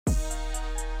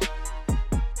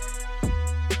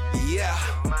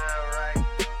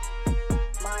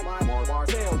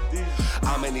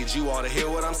need you all to hear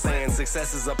what I'm saying.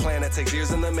 Success is a plan that takes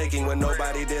years in the making. When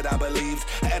nobody did, I believed.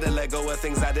 I had to let go of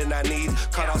things I did not need.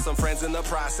 Cut off some friends in the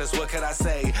process, what could I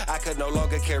say? I could no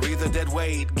longer carry the dead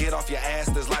weight. Get off your ass,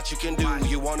 there's lots you can do.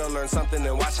 You wanna learn something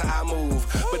and watch how I move,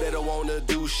 but they don't wanna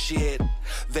do shit.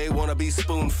 They wanna be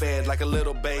spoon-fed like a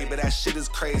little baby. That shit is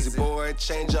crazy, boy.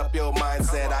 Change up your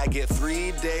mindset. I get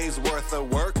 3 days worth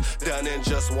of work done in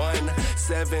just one.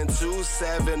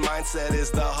 727 mindset is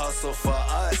the hustle for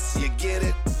us. You get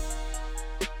it?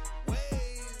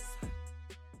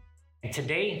 And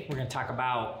today we're gonna talk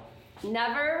about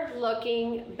never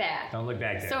looking back. Don't look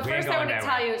back there. So first I want to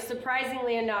tell you,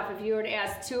 surprisingly enough, if you were to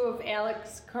ask two of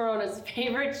Alex Corona's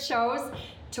favorite shows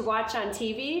to watch on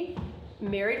TV,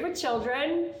 Married with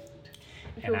Children,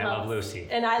 and I Love Lucy.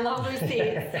 And I Love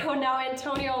Lucy. So now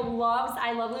Antonio loves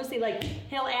I Love Lucy. Like,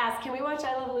 he'll ask, can we watch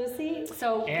I Love Lucy?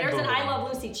 So there's an I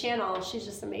Love Lucy channel. She's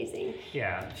just amazing.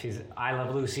 Yeah, she's I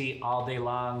Love Lucy all day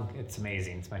long. It's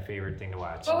amazing. It's my favorite thing to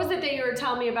watch. What was it that you were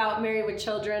telling me about Married with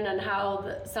Children and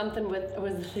how something with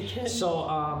was the kids?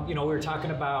 So, we were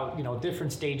talking about,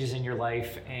 different stages in your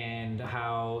life and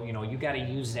how, you got to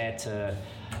use that to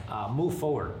move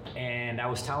forward. And I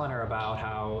was telling her about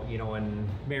how, in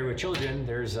Married with Children,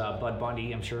 there's Bud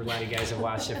Bundy. I'm sure a lot of you guys have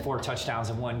watched it. 4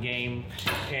 touchdowns in one game.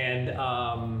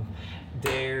 And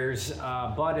there's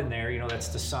Bud in there, that's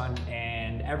the son.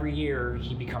 And every year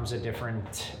he becomes a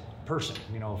different person.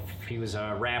 If he was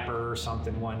a rapper or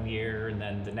something one year, and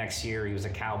then the next year he was a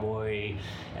cowboy,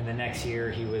 and the next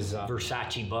year he was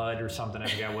Versace Bud or something. I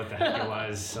forgot what the heck it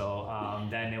was. So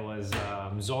then it was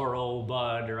Zorro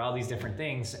Bud, or all these different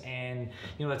things. And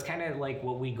that's kind of like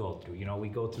what we go through. We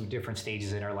go through different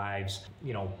stages in our lives.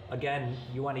 Again,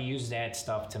 you want to use that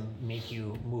stuff to make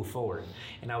you move forward.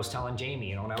 And I was telling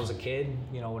Jamie, when I was a kid,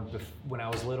 when I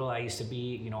was little, I used to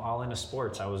be all into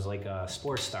sports. I was like a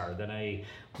sports star. Then I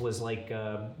was like,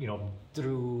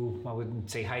 through, I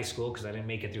wouldn't say high school because I didn't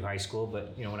make it through high school,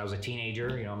 but when I was a teenager,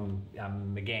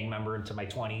 I'm a gang member into my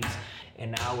 20s,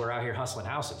 and now we're out here hustling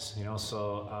houses,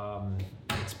 so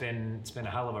it's been a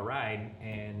hell of a ride.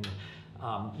 And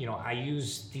I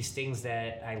use these things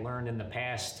that I learned in the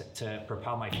past to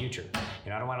propel my future.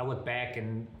 I don't want to look back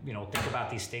and, think about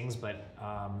these things, but,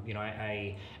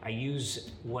 I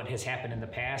use what has happened in the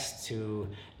past to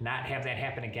not have that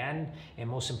happen again, and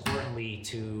most importantly,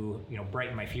 to,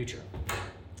 brighten my future.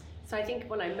 So I think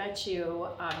when I met you,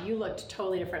 you looked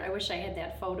totally different. I wish I had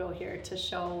that photo here to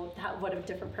show what a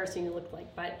different person you looked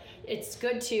like. But it's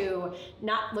good to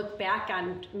not look back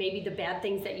on maybe the bad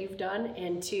things that you've done,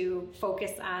 and to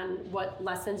focus on what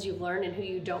lessons you've learned and who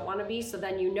you don't want to be. So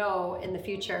then in the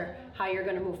future how you're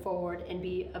going to move forward and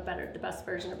be the best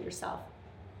version of yourself.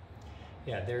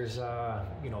 Yeah, there's a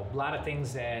lot of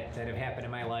things that have happened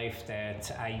in my life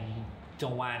that I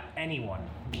don't want anyone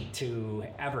to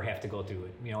ever have to go through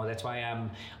it. That's why I'm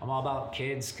all about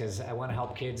kids, because I want to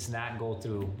help kids not go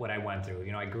through what I went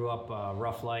through. I grew up a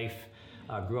rough life,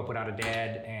 grew up without a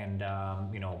dad, and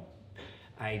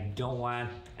I don't want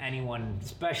anyone,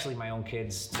 especially my own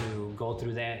kids, to go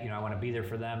through that. I want to be there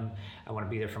for them. I want to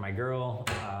be there for my girl.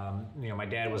 My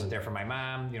dad wasn't there for my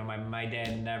mom. My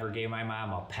dad never gave my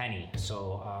mom a penny.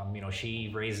 So,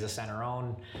 she raised us on her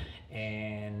own,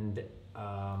 and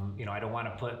I don't want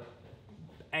to put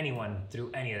anyone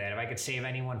through any of that. If I could save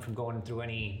anyone from going through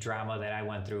any drama that I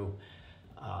went through,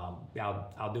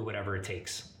 I'll do whatever it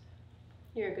takes.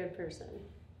 You're a good person.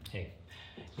 Hey,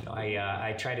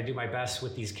 I try to do my best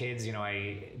with these kids.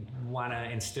 I want to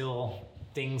instill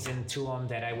things into them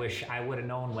that I wish I would have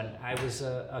known when I was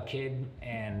a kid.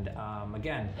 And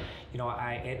again,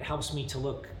 it helps me to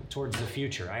look towards the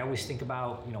future. I always think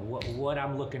about what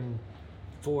I'm looking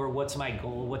for, what's my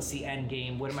goal, what's the end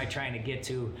game, what am I trying to get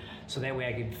to, so that way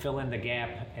I can fill in the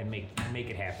gap and make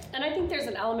it happen. And I think there's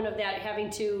an element of that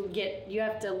you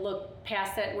have to look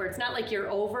past that, where it's not like you're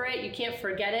over it, you can't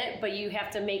forget it, but you have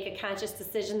to make a conscious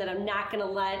decision that I'm not going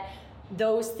to let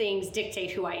those things dictate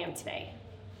who I am today.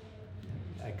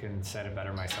 I couldn't said it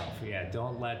better myself. Yeah,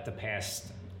 don't let the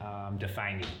past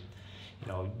define you.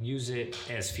 Use it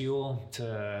as fuel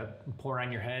to pour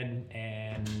on your head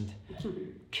and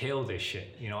kill this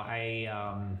shit.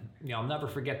 I'll never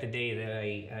forget the day that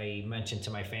I mentioned to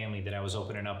my family that I was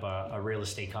opening up a real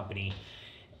estate company,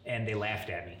 and they laughed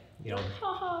at me.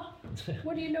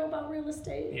 What do you know about real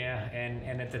estate? Yeah,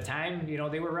 and at the time,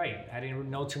 they were right. I didn't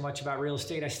know too much about real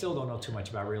estate. I still don't know too much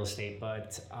about real estate,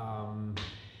 but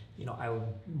I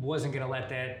wasn't gonna let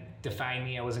that define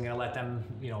me. I wasn't gonna let them,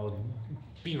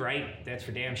 be right. That's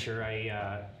for damn sure.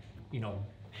 I,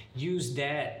 use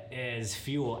that as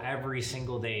fuel every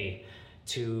single day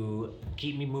to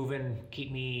keep me moving,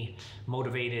 keep me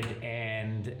motivated,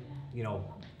 and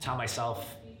tell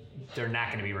myself they're not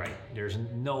going to be right. There's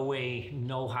no way,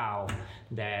 no how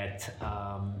that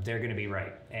they're going to be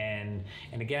right. And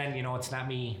again, it's not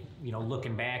me,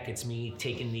 looking back. It's me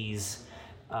taking these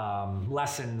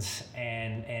lessons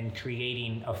and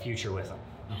creating a future with them.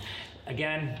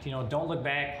 Again, don't look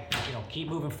back. Keep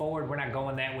moving forward. We're not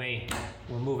going that way.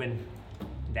 We're moving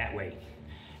that way.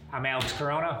 I'm Alex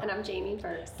Corona. And I'm Jamie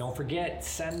Burks. Don't forget,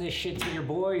 send this shit to your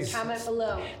boys. Comment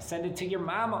below. Send it to your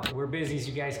mama. We're busy, as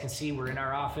you guys can see. We're in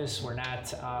our office. We're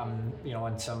not,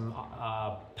 in some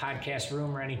podcast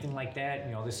room or anything like that.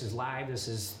 This is live. This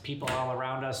is people all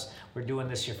around us. We're doing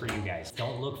this here for you guys.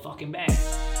 Don't look fucking back.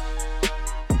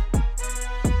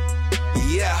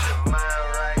 Yeah.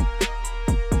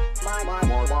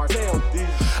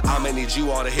 I'ma need you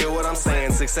all to hear what I'm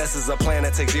saying. Success is a plan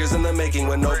that takes years in the making.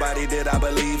 When nobody did, I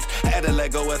believed. Had to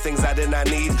let go of things I did not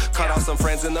need. Cut off some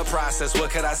friends in the process. What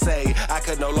could I say? I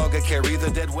could no longer carry the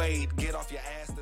dead weight. Get off your ass.